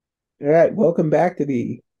All right, welcome back to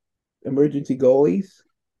the emergency goalies.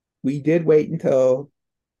 We did wait until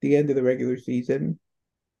the end of the regular season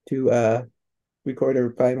to record our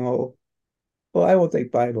final, well, I won't say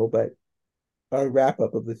final, but our wrap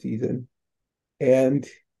up of the season. And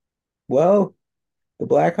well, the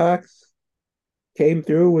Blackhawks came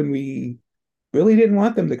through when we really didn't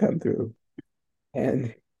want them to come through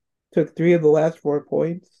and took three of the last 4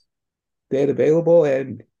 points they had available,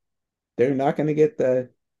 and they're not going to get the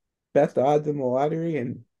best odds in the lottery.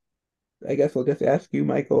 And I guess we'll just ask you,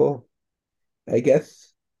 Michael. I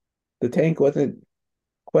guess the tank wasn't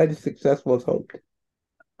quite as successful as hoped.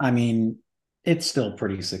 I mean, it's still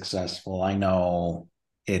pretty successful. I know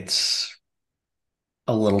it's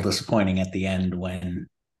a little disappointing at the end when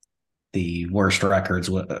the worst record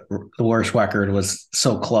was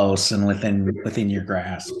so close and within your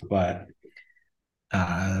grasp. But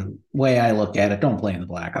way I look at it, don't blame the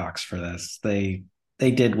Blackhawks for this. They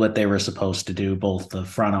did what they were supposed to do, both the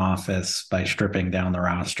front office by stripping down the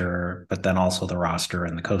roster, but then also the roster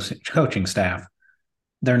and the coaching staff.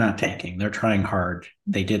 They're not tanking. They're trying hard.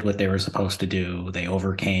 They did what they were supposed to do. They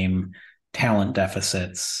overcame talent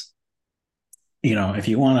deficits. If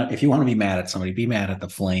you want to be mad at somebody, be mad at the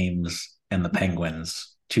Flames and the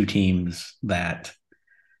Penguins, two teams that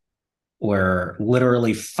were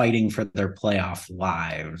literally fighting for their playoff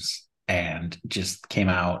lives and just came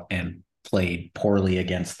out and played poorly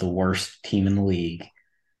against the worst team in the league.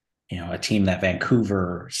 A team that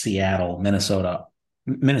Vancouver, Seattle, Minnesota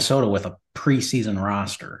with a preseason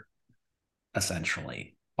roster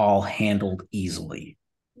essentially, all handled easily.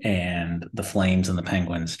 And the Flames and the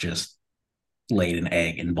Penguins just laid an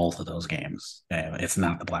egg in both of those games. And it's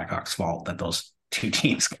not the Blackhawks' fault that those two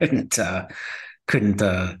teams couldn't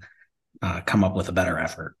come up with a better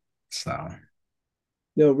effort. So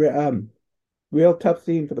No, real tough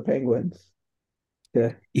scene for the Penguins.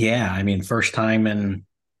 Yeah, yeah, I mean, first time in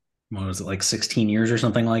what was it, like 16 years or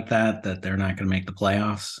something like that they're not going to make the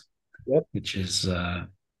playoffs, yep, which is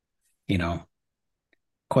you know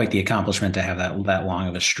quite the accomplishment to have that long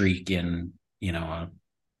of a streak in the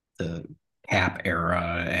cap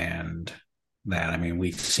era and that. I mean,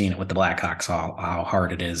 we've seen it with the Blackhawks how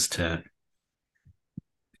hard it is to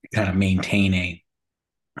kind of maintain a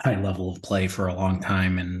high level of play for a long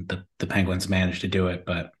time, and the Penguins managed to do it.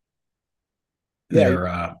 But yeah.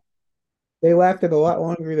 they're They lasted a lot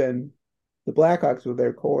longer than the Blackhawks with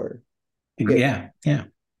their core. Yeah,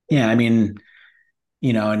 yeah. I mean,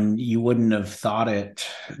 and you wouldn't have thought it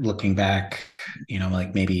looking back,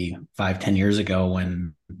 like maybe 5-10 years ago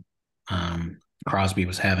when um, Crosby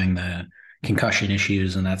was having the concussion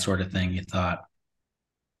issues and that sort of thing. You thought,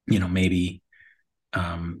 maybe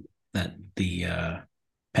um, that the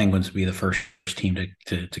Penguins would be the first team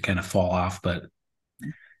to kind of fall off, but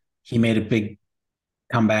he made a big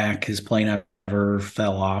comeback. His play never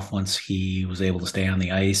fell off once he was able to stay on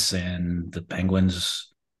the ice, and the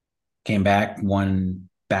Penguins came back, won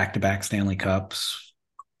back-to-back Stanley Cups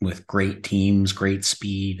with great teams, great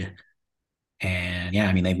speed, and yeah,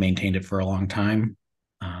 I mean they've maintained it for a long time.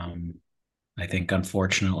 Um, I think,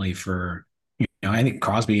 unfortunately, I think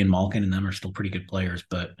Crosby and Malkin and them are still pretty good players,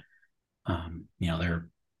 but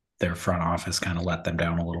their front office kind of let them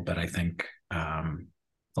down a little bit. I think the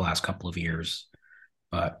last couple of years,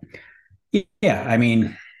 but yeah, I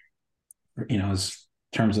mean, as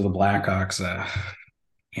terms of the Blackhawks,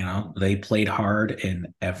 they played hard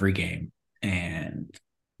in every game, and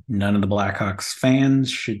none of the Blackhawks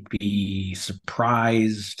fans should be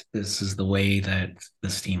surprised. This is the way that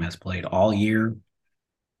this team has played all year,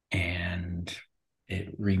 and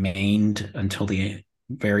it remained until the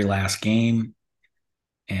very last game.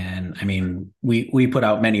 And I mean, we put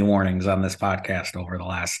out many warnings on this podcast over the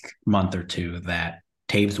last month or two that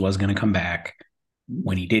Toews was going to come back.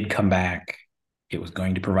 When he did come back, it was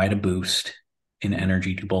going to provide a boost in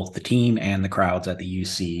energy to both the team and the crowds at the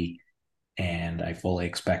UC. And I fully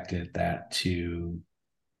expected that to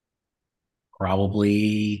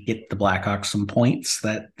probably get the Blackhawks some points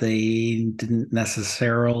that they didn't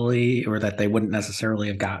necessarily, or that they wouldn't necessarily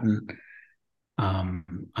have gotten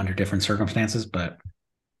under different circumstances. But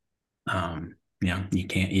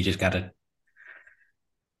you just got to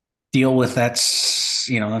deal with that's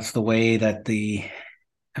the way that the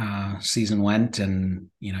season went, and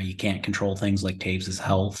you can't control things like Taves'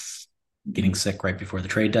 health, getting sick right before the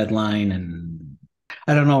trade deadline, and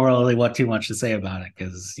I don't know really what too much to say about it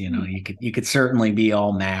because you could certainly be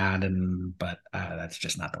all mad, but that's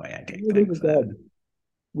just not the way I take this things. is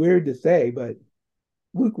weird to say, but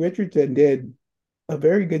Luke Richardson did a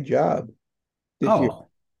very good job this year, Oh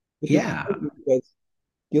which is yeah, surprising because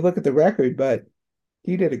you look at the record, but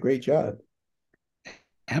he did a great job.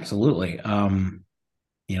 Absolutely.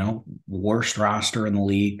 Worst roster in the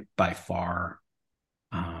league by far.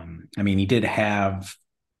 I mean, he did have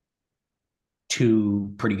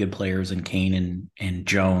two pretty good players in Kane and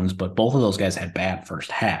Jones, but both of those guys had bad first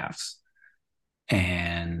halves.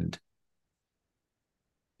 And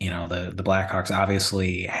the Blackhawks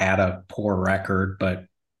obviously had a poor record, but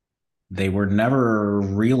they were never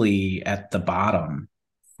really at the bottom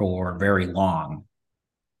for very long.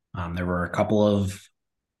 There were a couple of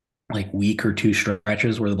like week or two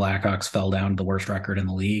stretches where the Blackhawks fell down to the worst record in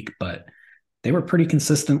the league, but they were pretty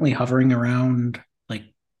consistently hovering around like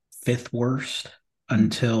fifth worst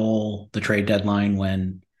until the trade deadline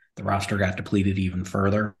when the roster got depleted even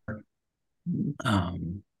further.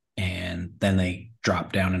 Um, and then they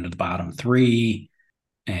dropped down into the bottom three,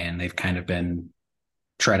 and they've kind of been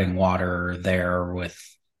treading water there with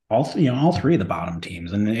all three of the bottom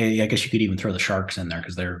teams. And I guess you could even throw the Sharks in there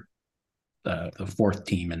because they're the fourth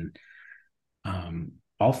team, and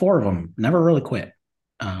all four of them never really quit.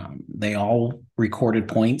 They all recorded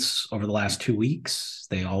points over the last 2 weeks.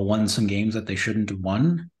 They all won some games that they shouldn't have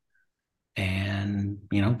won. And,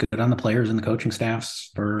 good on the players and the coaching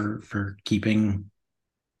staffs for keeping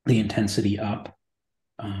the intensity up.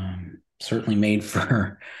 Certainly made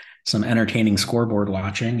for some entertaining scoreboard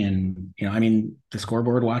watching. And, the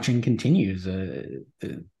scoreboard watching continues.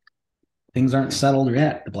 Things aren't settled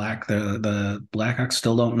yet. The Blackhawks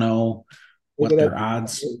still don't know Look at what that. their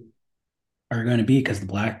odds are going to be because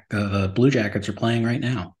the Blue Jackets are playing right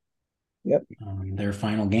now. Yep. Their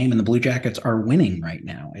final game, and the Blue Jackets are winning right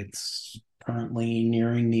now. It's currently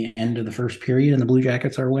nearing the end of the first period, and the Blue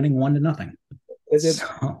Jackets are winning 1-0.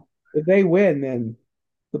 If they win, then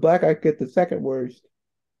the Blackhawks get the second worst,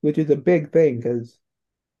 which is a big thing because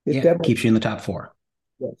it's Yeah, definitely keeps you in the top four.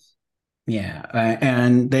 yes. Yeah,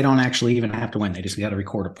 and they don't actually even have to win; they just got to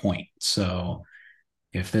record a point. So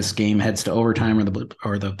if this game heads to overtime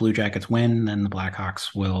or the Blue Jackets win, then the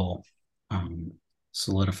Blackhawks will um,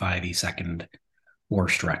 solidify the second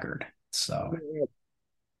worst record. So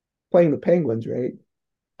Playing the Penguins, right?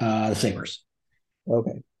 the Sabres.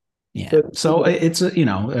 Okay. Yeah. So So it's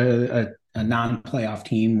a non-playoff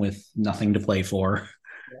team with nothing to play for.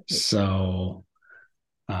 So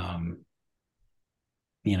um,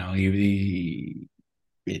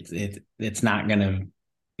 it's not going to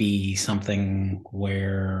be something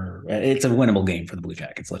where it's a winnable game for the Blue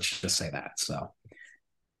Jackets. Let's just say that. So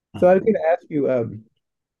I was going to ask you an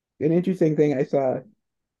interesting thing I saw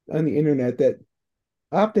on the internet that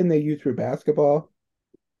often they use for basketball,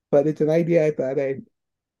 but it's an idea I thought I'd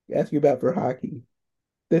ask you about for hockey.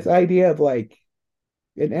 This idea of like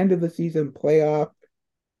an end of the season playoff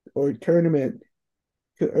or tournament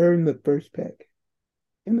to earn the first pick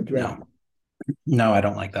in the draft. no, I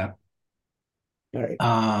don't like that. All right.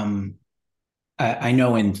 I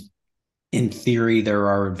know in theory there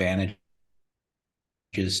are advantages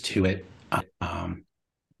to it,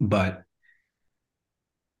 but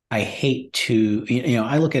I hate to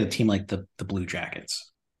I look at a team like the Blue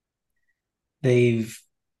Jackets. They've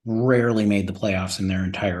rarely made the playoffs in their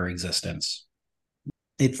entire existence.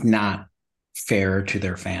 It's not fair to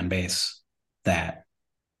their fan base that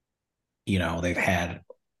they've had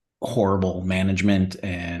horrible management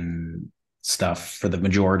and stuff for the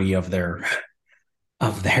majority of their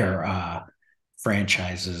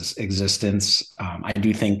franchise's existence. I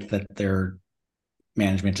do think that their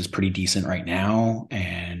management is pretty decent right now,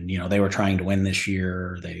 and they were trying to win this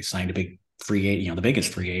year. They signed a big free agent, the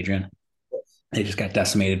biggest free agent. They just got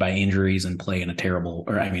decimated by injuries and play in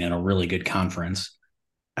in a really good conference.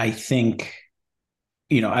 I think,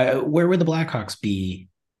 where would the Blackhawks be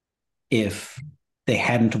if they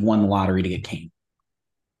hadn't won the lottery to get Kane?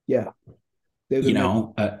 Yeah.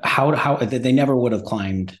 How they never would have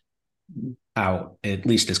climbed out at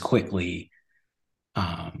least as quickly.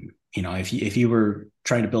 If you were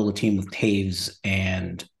trying to build a team with Toews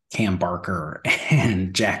and Cam Barker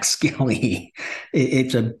and Jack Skilly,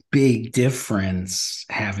 it's a big difference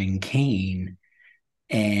having Kane,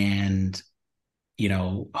 and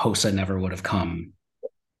Hossa never would have come,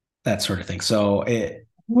 that sort of thing. So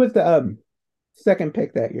Who was the second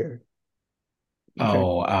pick that year?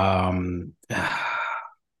 oh,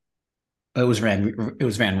 it was Van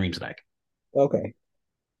Riemsdyk. Okay.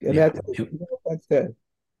 And Yeah, that's the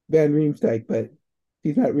Van Riemsdyk, but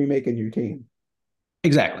he's not remaking your team.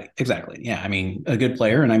 exactly. Yeah, I mean, a good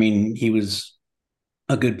player, and I mean, he was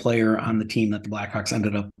a good player on the team that the Blackhawks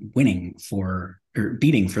ended up winning for or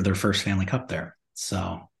beating for their first Stanley Cup there.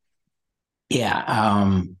 So, yeah,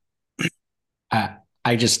 I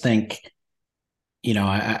I just think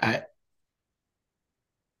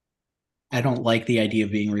I don't like the idea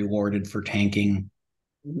of being rewarded for tanking.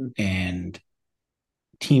 Mhm. and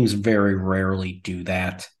teams very rarely do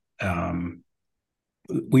that.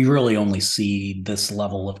 We really only see this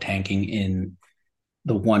level of tanking in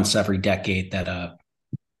the once every decade that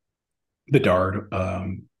Bedard,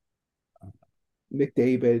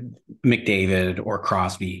 McDavid. McDavid, or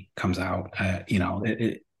Crosby comes out. For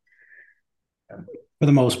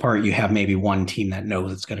the most part, you have maybe one team that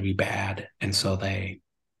knows it's going to be bad, and so they,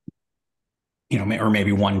 or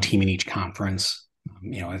maybe one team in each conference.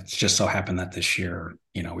 It's just so happened that this year,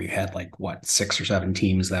 we had like what 6 or 7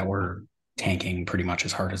 teams that were tanking pretty much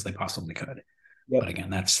as hard as they possibly could. Yep. But again,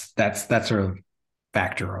 that's a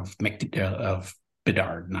factor of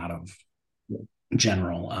Bedard, not of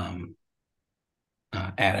general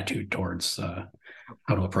attitude towards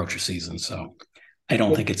how to approach a season. So I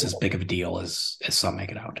don't think it's as big of a deal as some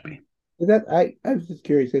make it out to be. I was just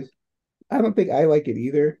curious because I don't think I like it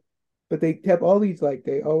either, but they have all these like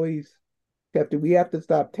they always have to we have to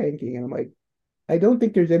stop tanking, and I'm like, I don't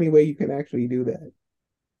think there's any way you can actually do that.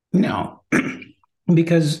 No,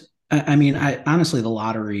 because I mean, I honestly, the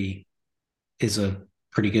lottery is a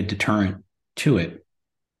pretty good deterrent to it.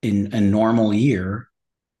 In a normal year,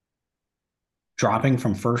 dropping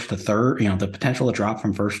from first to third, the potential to drop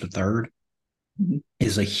from first to third Mhm.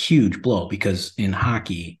 is a huge blow because in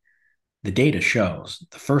hockey, the data shows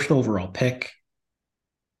the first overall pick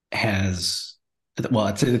has, well,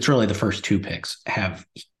 it's really the first 2 picks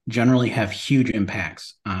generally have huge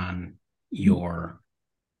impacts on your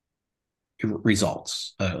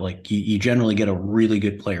results. Like you generally get a really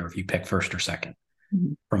good player if you pick first or second.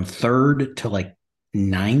 Mhm. From third to like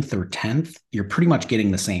ninth or 10th, you're pretty much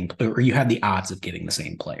getting the same, or you have the odds of getting the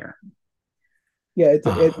same player. Yeah,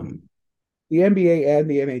 Um, the NBA and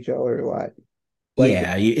the NHL are a lot like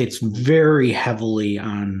that. yeah, it's very heavily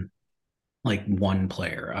on like one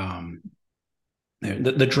player.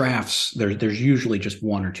 The drafts, there's usually just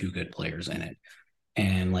 1 or 2 good players in it,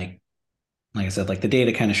 and like I said, like the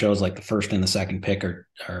data kind of shows like the first and the second pick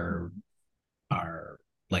are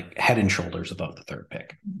like head and shoulders above the third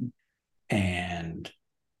pick, and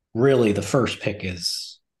really the first pick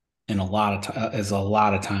in a lot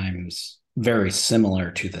of times very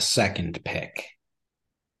similar to the second pick.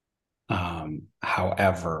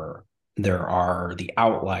 However, there are the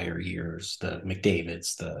outlier years, the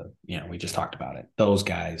McDavids, we just talked about it. Those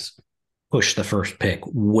guys push the first pick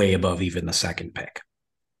way above even the second pick.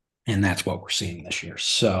 And that's what we're seeing this year.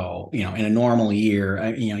 So, in a normal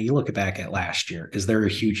year, you look back at last year, is there a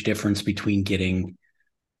huge difference between getting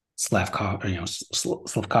Slavkovsky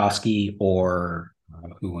or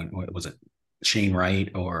who went, what was it? Shane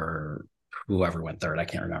Wright or whoever went third? I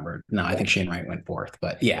can't remember. No, I think Shane Wright went fourth,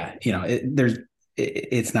 but yeah,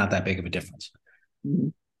 it's not that big of a difference.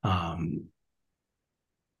 Mhm. Um,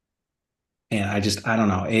 and I don't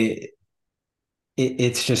know.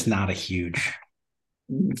 It's just not a huge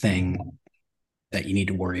Mhm. thing that you need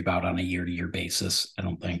to worry about on a year to year basis, I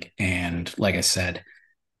don't think. And like I said,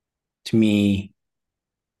 to me,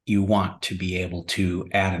 you want to be able to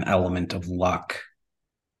add an element of luck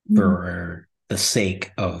Mhm. for the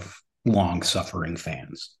sake of long suffering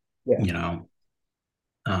fans, Yeah. you know?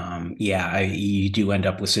 Yeah, you do end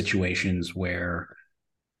up with situations where,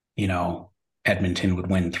 you know, Edmonton would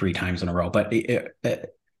win 3 times in a row, but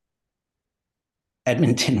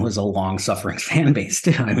Edmonton was a long suffering fan base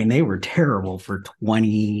too. I mean, they were terrible for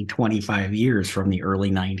 20, 25 years from the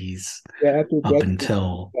early 90s Yeah, after up Gretzky,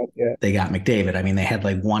 until yeah, they got McDavid. I mean, they had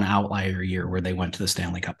like one outlier year where they went to the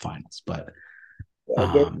Stanley Cup finals, but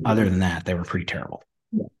other Gretzky, than that, they were pretty terrible.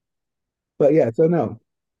 yeah. But yeah, so no.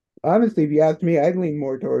 Honestly, if you ask me, I'd lean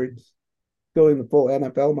more towards going the full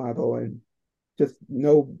NFL model and just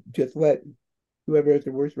let whoever has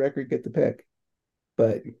the worst record get the pick.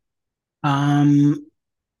 But Um,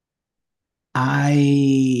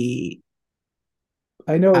 I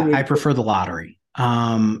I know it I would, prefer the lottery.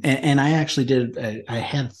 And I actually did. I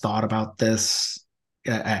had thought about this.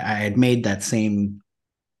 I had made that same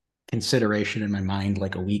consideration in my mind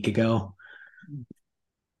like a week ago,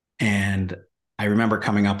 and I remember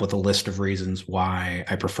coming up with a list of reasons why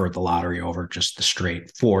I preferred the lottery over just the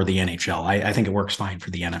straight for the NHL. I think it works fine for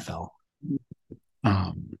the NFL,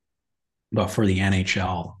 um, but for the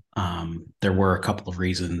NHL, there were a couple of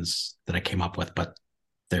reasons that I came up with, but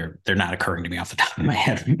they're not occurring to me off the top of my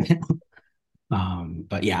head right now.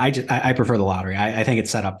 But yeah, I prefer the lottery. I think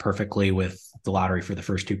it's set up perfectly with the lottery for the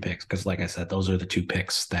first 2 picks because, like I said, those are the 2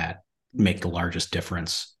 picks that make the largest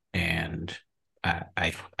difference, and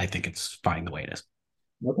I think it's fine the way it is.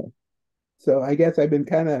 okay. So I guess I've been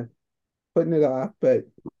kind of putting it off, but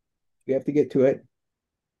we have to get to it.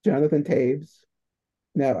 Johnathan Toews.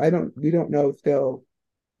 Now, we don't know still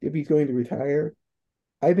if he's going to retire.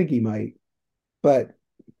 I think he might, but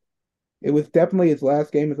it was definitely his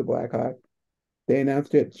last game as a Blackhawk. They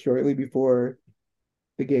announced it shortly before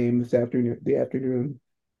the game this afternoon, the afternoon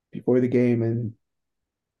before the game. And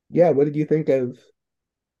yeah, what did you think of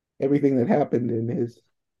everything that happened in his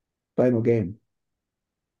final game?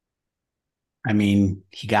 I mean,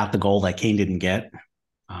 he got the goal that Kane didn't get.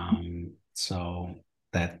 So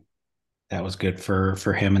that that was good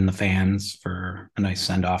for him and the fans for a nice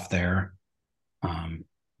send off there. Um,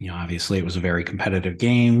 obviously it was a very competitive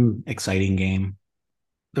game, exciting game.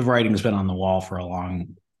 The writing's been on the wall for a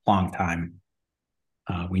long time.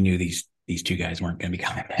 We knew these two guys weren't going to be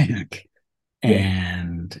coming back, Yeah,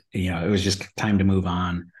 and it was just time to move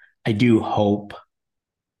on. I do hope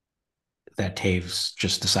that Taves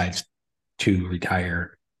just decides to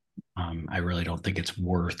retire. I really don't think it's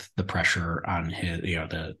worth the pressure on his,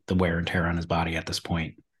 the wear and tear on his body at this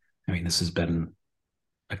point. I mean, this has been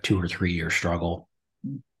a 2 or 3 year struggle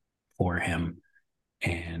for him,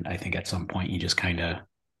 and I think at some point you just kind of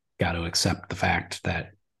got to accept the fact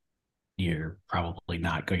that you're probably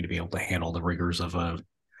not going to be able to handle the rigors of a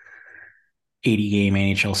 80 game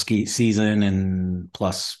NHL season and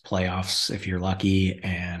plus playoffs if you're lucky.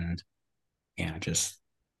 And just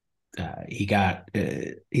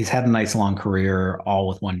he's had a nice long career, all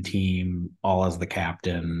with one team, all as the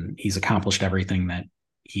captain. He's accomplished everything that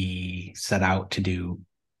he set out to do.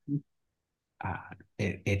 Uh,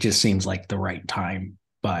 it just seems like the right time,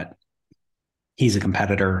 but he's a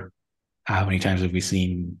competitor. How many times have we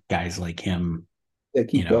seen guys like him? that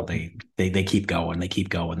keep going. They keep going, they keep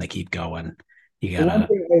going, they keep going. You The one gotta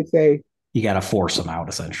thing I'd say, you gotta force them out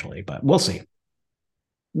essentially, but we'll see.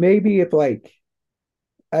 maybe if like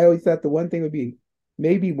I always thought the one thing would be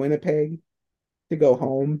maybe Winnipeg to go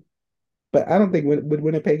home, but I don't think would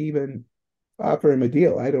Winnipeg even offer him a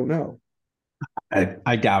deal. I don't know.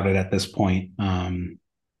 I doubt it at this point. From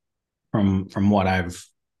what I've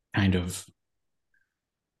kind of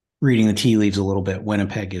reading the tea leaves a little bit,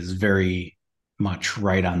 Winnipeg is very much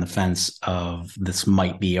right on the fence of this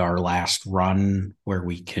might be our last run where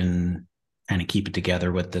we can kind of keep it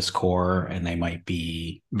together with this core, and they might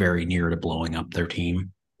be very near to blowing up their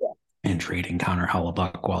team and trading Connor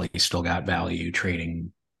Hellebuck while he's still got value,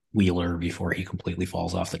 trading Wheeler before he completely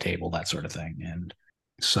falls off the table, that sort of thing. And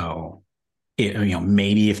so,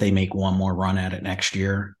 maybe if they make one more run at it next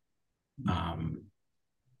year, um,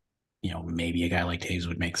 maybe a guy like Toews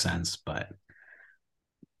would make sense, but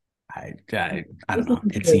I don't know.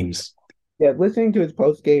 Listening It to, seems, yeah, listening to his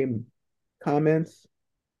post game comments,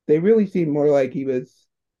 they really seemed more like he was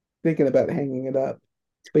thinking about hanging it up,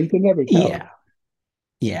 but you can never tell.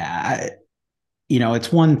 yeah, yeah.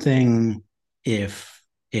 It's one thing if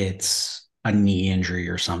it's a knee injury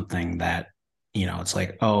or something that, it's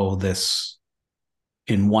like, oh, this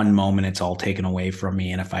in one moment it's all taken away from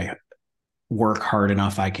me, and if I work hard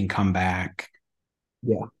enough, I can come back.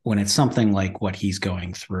 Yeah, When it's something like what he's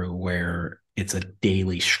going through, where it's a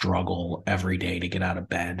daily struggle every day to get out of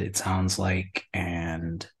bed, it sounds like,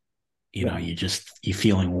 and yeah, you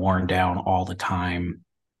feeling worn down all the time,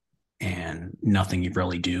 and nothing you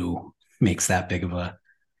really do makes that big of a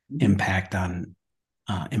mhm, impact on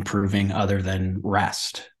improving other than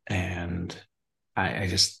rest. And I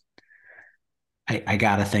just I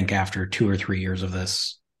gotta think after 2 or 3 years of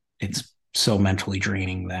this, it's so mentally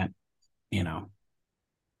draining that you know.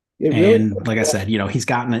 it really, And like I said, he's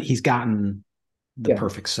gotten the yeah,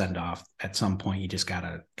 perfect send off. At some point, you just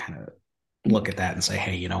gotta kind of look at that and say,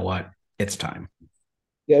 hey, you know what? It's time.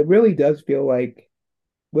 yeah, it really does feel like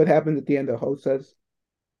what happened at the end of Hosa's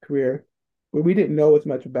career, where we didn't know as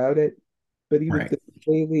much about it, but he was Right. the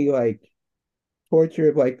daily like torture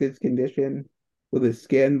of like this condition with his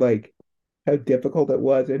skin, like how difficult it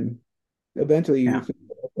was, and eventually you Yeah. just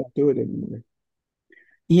can't do it anymore.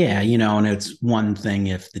 Yeah. And it's one thing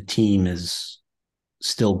if the team is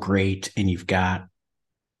still great and you've got,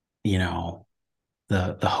 you know,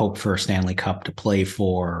 the hope for a Stanley Cup to play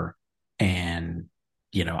for, and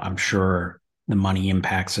I'm sure the money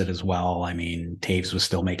impacts it as well. I mean, Taves was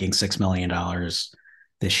still making $6 million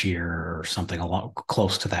this year or something a lot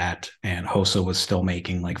close to that, and Hossa was still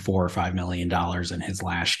making like $4 or $5 million in his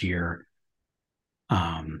last year.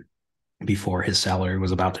 Um, Before his salary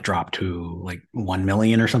was about to drop to like 1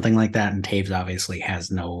 million or something like that, and Taves obviously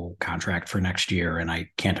has no contract for next year, and I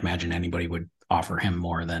can't imagine anybody would offer him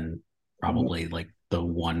more than probably like the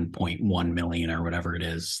 1.1 million or whatever it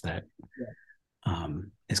is that Yeah.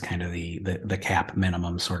 is kind of the cap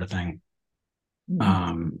minimum sort of thing.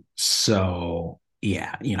 Mhm. So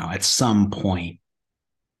yeah, at some point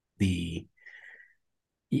the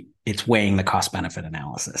it's weighing the cost benefit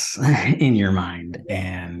analysis in your mind, Yeah.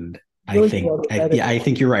 and I Really well think, decided. yeah, I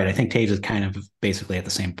think you're right. I think Taves is kind of basically at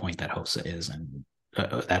the same point that Hossa is, and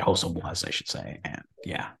that Hossa was, I should say. And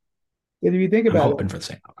yeah, If you think I'm about it, hoping for the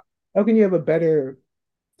same. how can you have a better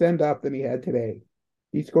send off than he had today?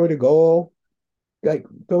 He scored a goal, like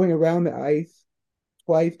going around the ice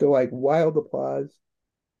twice to like wild applause.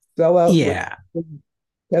 Sellout for Yeah,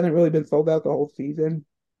 hasn't really been sold out the whole season.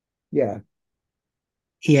 Yeah,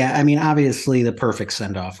 yeah. I mean, obviously, the perfect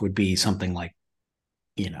send off would be something like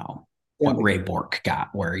what Stanley Ray Cup. Bork got,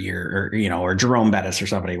 where or Jerome Bettis or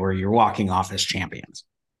somebody, where you're walking off as champions.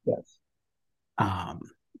 Yes. Um,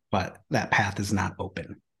 but that path is not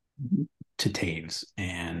open Mhm. to Taves,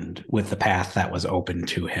 and with the path that was open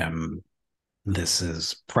to him, this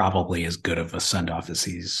is probably as good of a send off as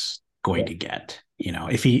he's going Yeah. to get.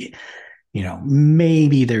 If he,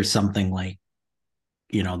 maybe there's something like,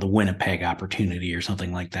 the Winnipeg opportunity or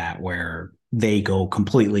something like that, where they go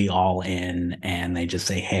completely all in and they just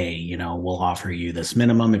say, hey, we'll offer you this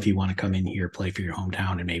minimum if you want to come in here, play for your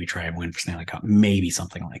hometown, and maybe try and win for Stanley Cup. Maybe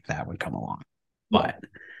something like that would come along. Yeah. But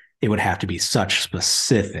it would have to be such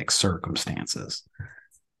specific circumstances.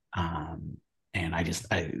 Um, and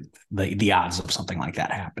the odds of something like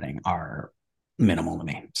that happening are minimal to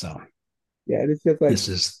me. So Yeah. And it's just this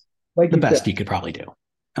is like the you said, best you could probably do.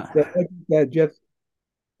 like you said, just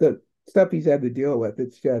the stuff he's had to deal with.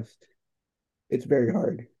 It's very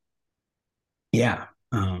hard. Yeah.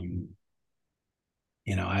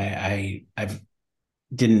 I've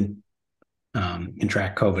didn't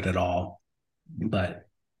contract COVID at all, but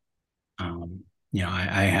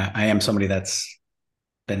I am somebody that's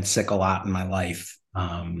been sick a lot in my life,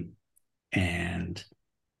 and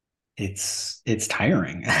it's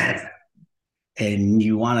tiring, and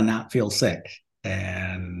you want to not feel sick,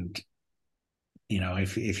 and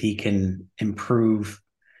if he can improve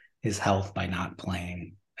his health by not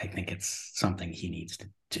playing, I think it's something he needs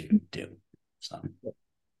to do. So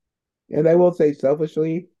And I will say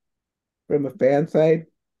selfishly, from a fan side,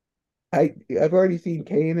 I've already seen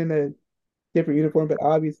Kane in a different uniform, but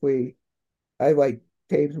obviously I like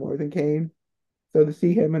Taves more than Kane. So to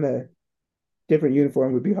see him in a different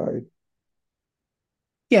uniform would be hard.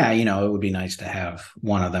 yeah, it would be nice to have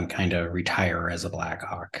one of them kind of retire as a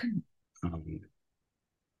Blackhawk. Um,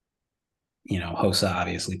 Hossa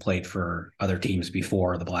obviously played for other teams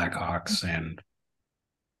before the Blackhawks, and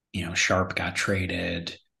Sharp got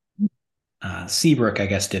traded. Seabrook, I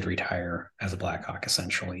guess, did retire as a Blackhawk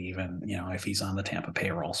essentially, even if he's on the Tampa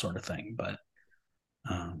payroll sort of thing. But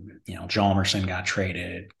Jalmerson got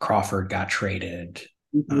traded, Crawford got traded,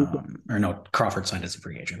 or no, Crawford signed as a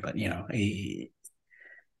free agent. But yeah,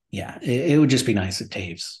 it would just be nice if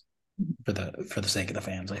Taves, for the sake of the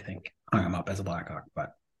fans, I think, hung him up as a Blackhawk.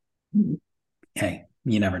 But hey,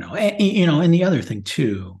 you never know. And the other thing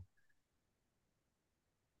too,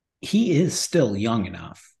 he is still young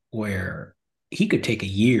enough where he could take a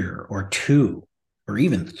year or two or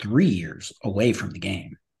even 3 years away from the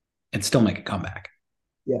game and still make a comeback.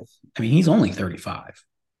 Yes. I mean, he's only 35.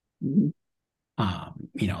 Mhm.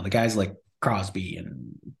 The guys like Crosby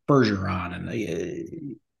and Bergeron,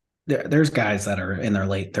 and there's guys that are in their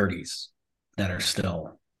late 30s that are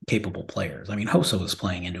still capable players. I mean, Hossa was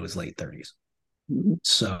playing into his late 30s. Mhm.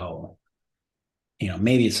 So,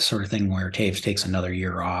 maybe it's the sort of thing where Taves takes another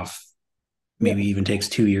year off, Yeah. maybe even takes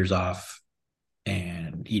 2 years off,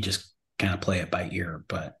 and you just kind of play it by ear.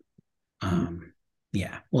 But Mhm.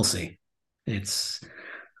 yeah, we'll see. It's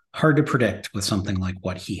hard to predict with something like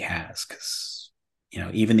what he has, because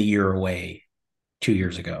even the year away 2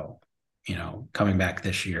 years ago, coming back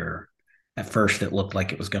this year, at first it looked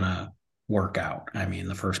like it was gonna work out. I mean,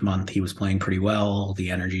 the first month he was playing pretty well,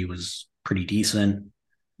 the energy was pretty decent,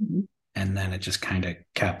 Mhm. and then it just kind of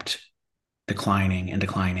kept declining and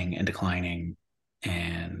declining and declining,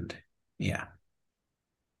 and yeah.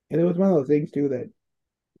 And it was one of those things too that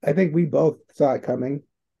I think we both saw it coming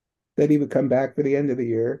that he would come back for the end of the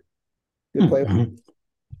year to play. Mm-hmm.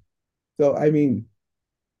 So I mean,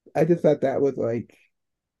 I just thought that was like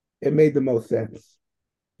it made the most sense.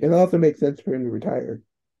 It also makes sense for him to retire,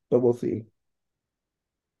 but we'll see.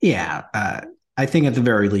 Yeah, I think at the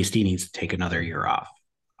very least he needs to take another year off.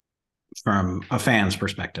 From a fan's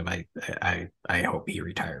perspective, I hope he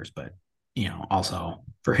retires, but also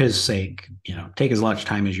for his sake, take as much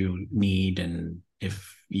time as you need, and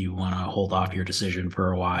if you want to hold off your decision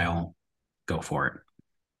for a while, go for it.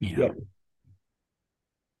 You Yeah. know,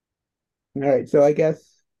 All right. So I guess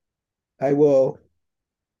I will,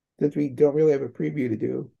 since we don't really have a preview to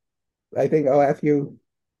do, I think I'll ask you,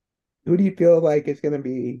 who do you feel like is going to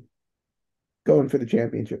be going for the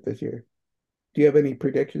championship this year? Do you have any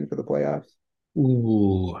predictions for the playoffs?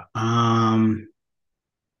 ooh,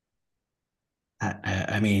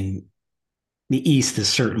 I mean, the East is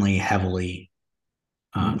certainly heavily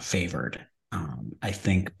Mhm. favored. I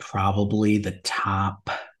think probably the top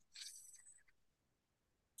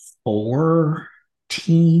four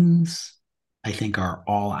teams, I think, are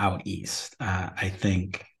all out East. I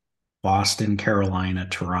think Boston, Carolina,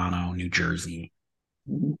 Toronto, New Jersey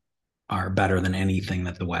Mhm. are better than anything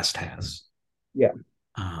that the West has. Yeah.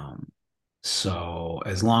 Um, so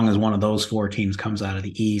as long as one of those four teams comes out of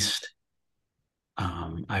the East,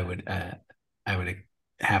 um, I would uh, I would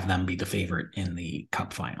have them be the favorite in the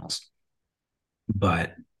Cup Finals.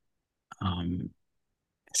 But um,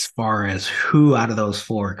 as far as who out of those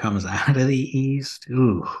four comes out of the East,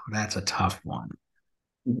 ooh, that's a tough one.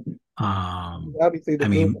 Mhm. Um, Obviously, the I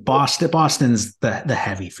Bruins. mean, Boston's the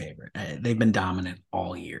heavy favorite. They've been dominant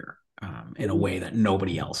all year in a way that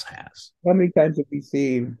nobody else has. How many times have we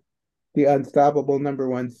seen the unstoppable number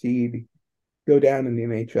one seed go down in the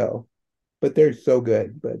NHL? But they're so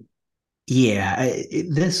good. But Yeah,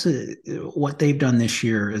 this what they've done this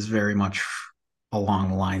year is very much along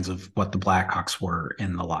the lines of what the Blackhawks were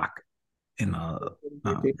in the lock in the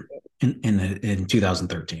um, in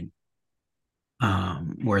 2013,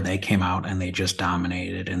 where they came out and they just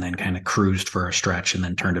dominated and then kind of cruised for a stretch and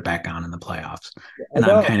then turned it back on in the playoffs. And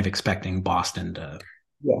I'm although, kind of expecting Boston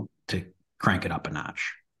yeah, to crank it up a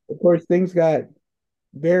notch. of course, things got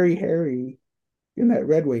very hairy in that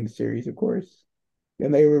Red Wings series, of course,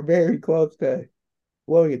 and they were very close to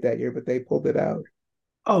blowing it that year, but they pulled it out.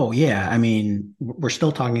 Oh yeah, I mean we're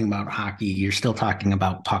still talking about hockey. You're still talking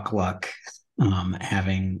about puck luck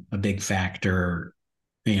having a big factor.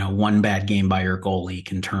 You know, one bad game by your goalie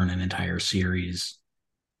can turn an entire series,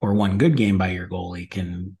 or one good game by your goalie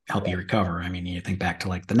can help Yeah. you recover. I mean, you think back to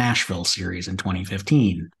like the Nashville series in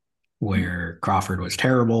 2015, where Crawford was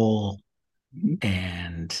terrible, Mhm.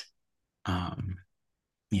 and um,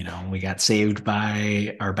 we got saved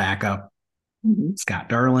by our backup Mhm. Scott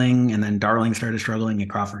Darling, and then Darling started struggling,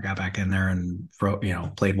 and Crawford got back in there and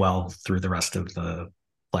played well through the rest of the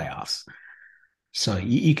playoffs. So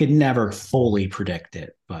you could never fully predict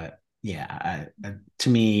it, but yeah, to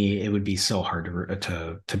me, it would be so hard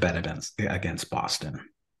to bet against Boston.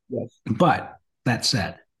 Yes. But that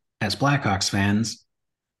said, as Blackhawks fans,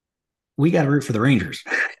 we got to root for the Rangers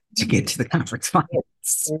to get to the conference finals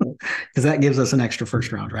Yeah. because that gives us an extra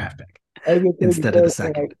first round draft pick I was gonna say instead of before, the they're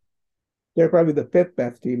second. like they're probably the fifth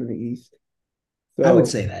best team in the East. I would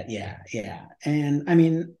So say that, yeah, yeah. And I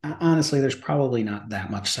mean, honestly, there's probably not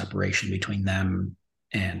that much separation between them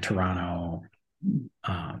and Toronto,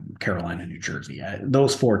 Carolina, New Jersey.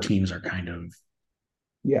 Those four teams are kind of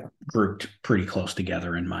yeah, grouped pretty close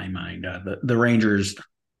together in my mind. The Rangers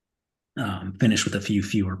finished with a few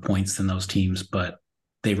fewer points than those teams, but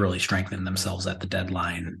they really strengthened themselves at the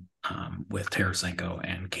deadline with Tarasenko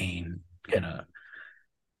and Kane kind of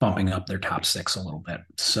bumping up their top six a little bit.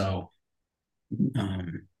 So,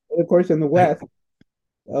 um, and of course in the I West,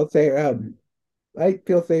 I'll say I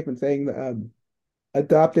feel safe in saying the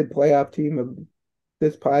adopted playoff team of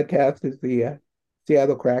this podcast is the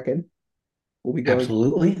Seattle Kraken. Will be going.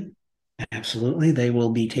 absolutely, absolutely, they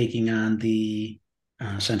will be taking on the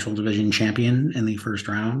Central Division champion in the first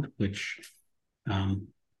round, which Um,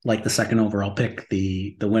 like the second overall pick,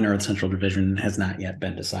 the winner of the Central Division has not yet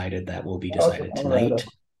been decided. That will be Also decided Colorado. tonight.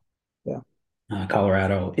 Yeah.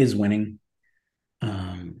 Colorado is winning.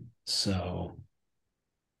 So,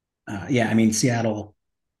 yeah, I mean, Seattle,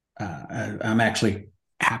 I'm actually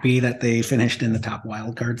happy that they finished in the top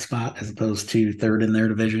wild card spot as opposed to third in their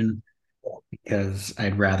division because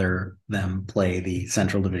I'd rather them play the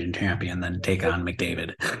Central Division champion than take on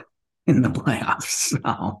McDavid in the playoffs.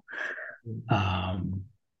 So, um,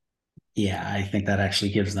 yeah, I think that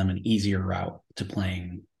actually gives them an easier route to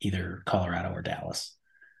playing either Colorado or Dallas.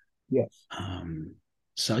 Yes. Um,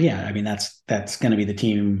 so yeah, I mean that's going to be the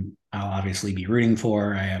team I'll obviously be rooting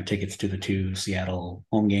for. I have tickets to the two Seattle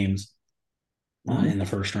home games Mhm. in the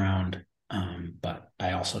first round, but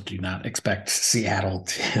I also do not expect Seattle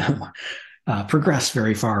to progress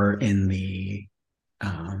very far in the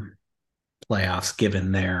um, playoffs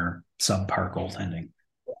given their subpar goaltending.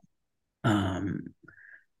 Um,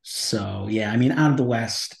 So yeah, I mean, out of the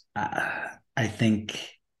West, I think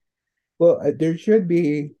Well, there should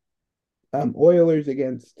be Oilers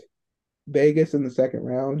against Vegas in the second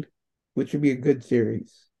round, which should be a good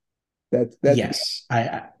series. That's yes,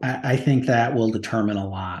 I think that will determine a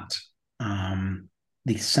lot. Um,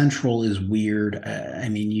 the Central is weird. I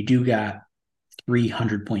mean, you do got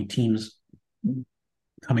 300-point teams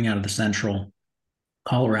coming out of the Central.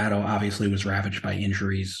 Colorado obviously was ravaged by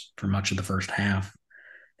injuries for much of the first half.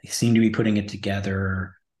 They seem to be putting it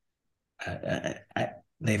together.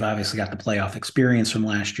 they've obviously got the playoff experience from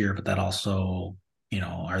last year, but that also,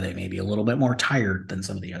 are they maybe a little bit more tired than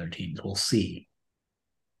some of the other teams? We'll see.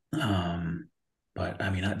 Um, but I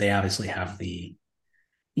mean, they obviously have the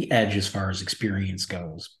edge as far as experience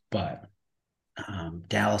goes. But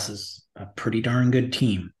Dallas is a pretty darn good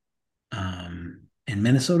team, and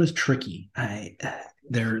Minnesota's tricky.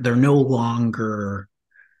 They're no longer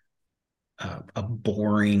a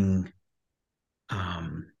boring,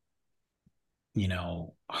 um,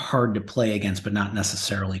 hard to play against, but not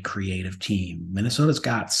necessarily creative team. Minnesota's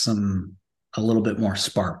got a little bit more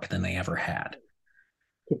spark than they ever had.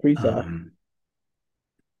 Kaprizov. Um,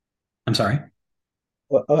 I'm sorry.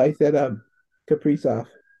 Oh, I said Kaprizov.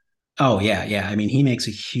 Oh yeah, yeah. I mean, he makes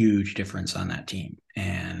a huge difference on that team,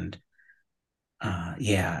 and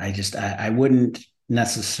yeah, I wouldn't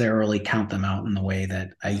necessarily count them out in the way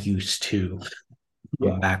that I used to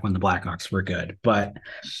Yeah, back when the Blackhawks were good. But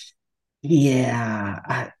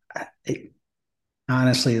yeah,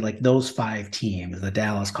 honestly, like those five teams, the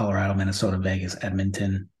Dallas, Colorado, Minnesota, Vegas,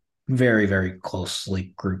 Edmonton, very, very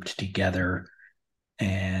closely grouped together.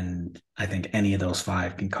 And I think any of those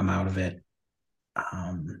five can come out of it.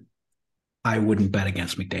 Um, I wouldn't bet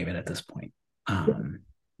against McDavid at this point. yeah,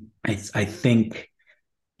 I think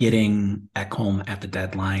getting Ekholm at the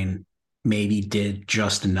deadline maybe did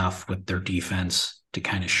just enough with their defense to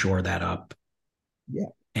kind of shore that up yeah.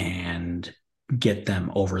 and get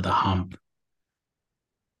them over the hump.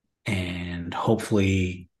 And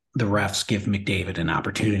hopefully the refs give McDavid an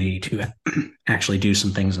opportunity to actually do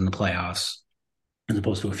some things in the playoffs, as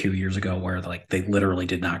opposed to a few years ago where like they literally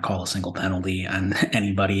did not call a single penalty on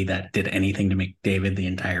anybody that did anything to McDavid the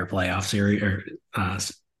entire playoff series or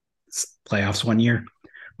playoffs one year,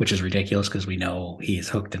 which is ridiculous because we know he is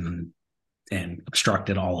hooked and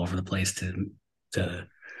obstructed all over the place to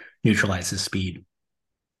neutralize his speed.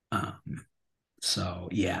 Um, so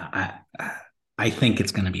yeah, I think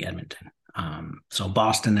it's going to be Edmonton. So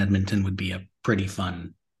Boston Edmonton would be a pretty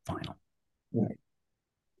fun final. All right.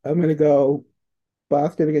 I'm gonna go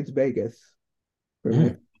Boston against Vegas for my,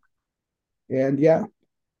 Mm. and yeah.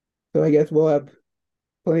 So I guess we'll have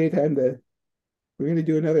plenty of time to. We're gonna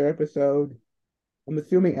do another episode. I'm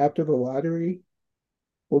assuming after the lottery,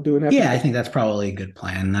 we'll do an Yeah, episode. I think that's probably a good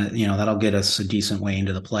plan. That'll get us a decent way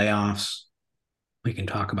into the playoffs. We can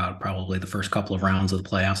talk about probably the first couple of rounds of the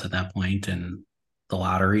playoffs at that point and the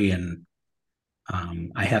lottery. And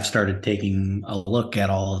I have started taking a look at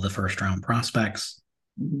all of the first round prospects,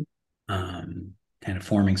 Mhm. um, kind of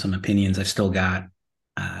forming some opinions. I've still got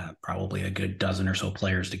probably a good dozen or so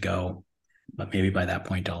players to go, but maybe by that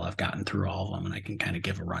point I'll have gotten through all of them and I can kind of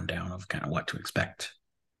give a rundown of kind of what to expect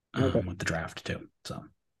Okay. with the draft too. So All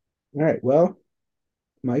right. Well,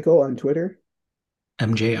 Michael on Twitter.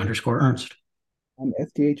 MJ_Ernst. I'm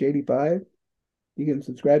STH85. You can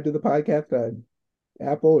subscribe to the podcast on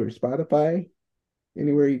Apple or Spotify,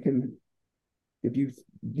 anywhere you can. If you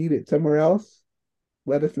need it somewhere else,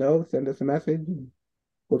 let us know. Send us a message.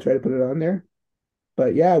 We'll try to put it on there.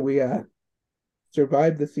 But yeah, we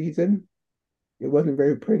survived the season. It wasn't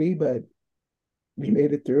very pretty, but we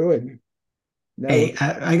made it through, and now Hey,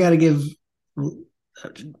 I got to give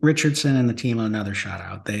Richardson and the team another shout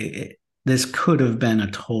out. This could have been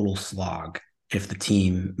a total slog if the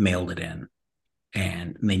team mailed it in,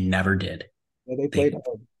 and they never did. they played They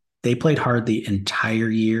hard. they played hard the entire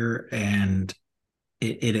year, and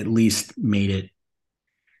it at least made it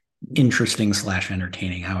interesting slash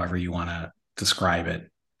entertaining, however you want to describe it,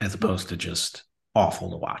 as opposed to just awful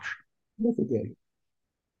to watch. Yes, it did.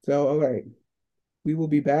 So, all right, we will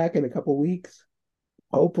be back in a couple weeks,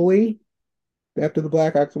 hopefully after the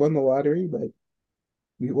Blackhawks won the lottery, but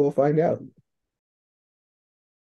we will find out.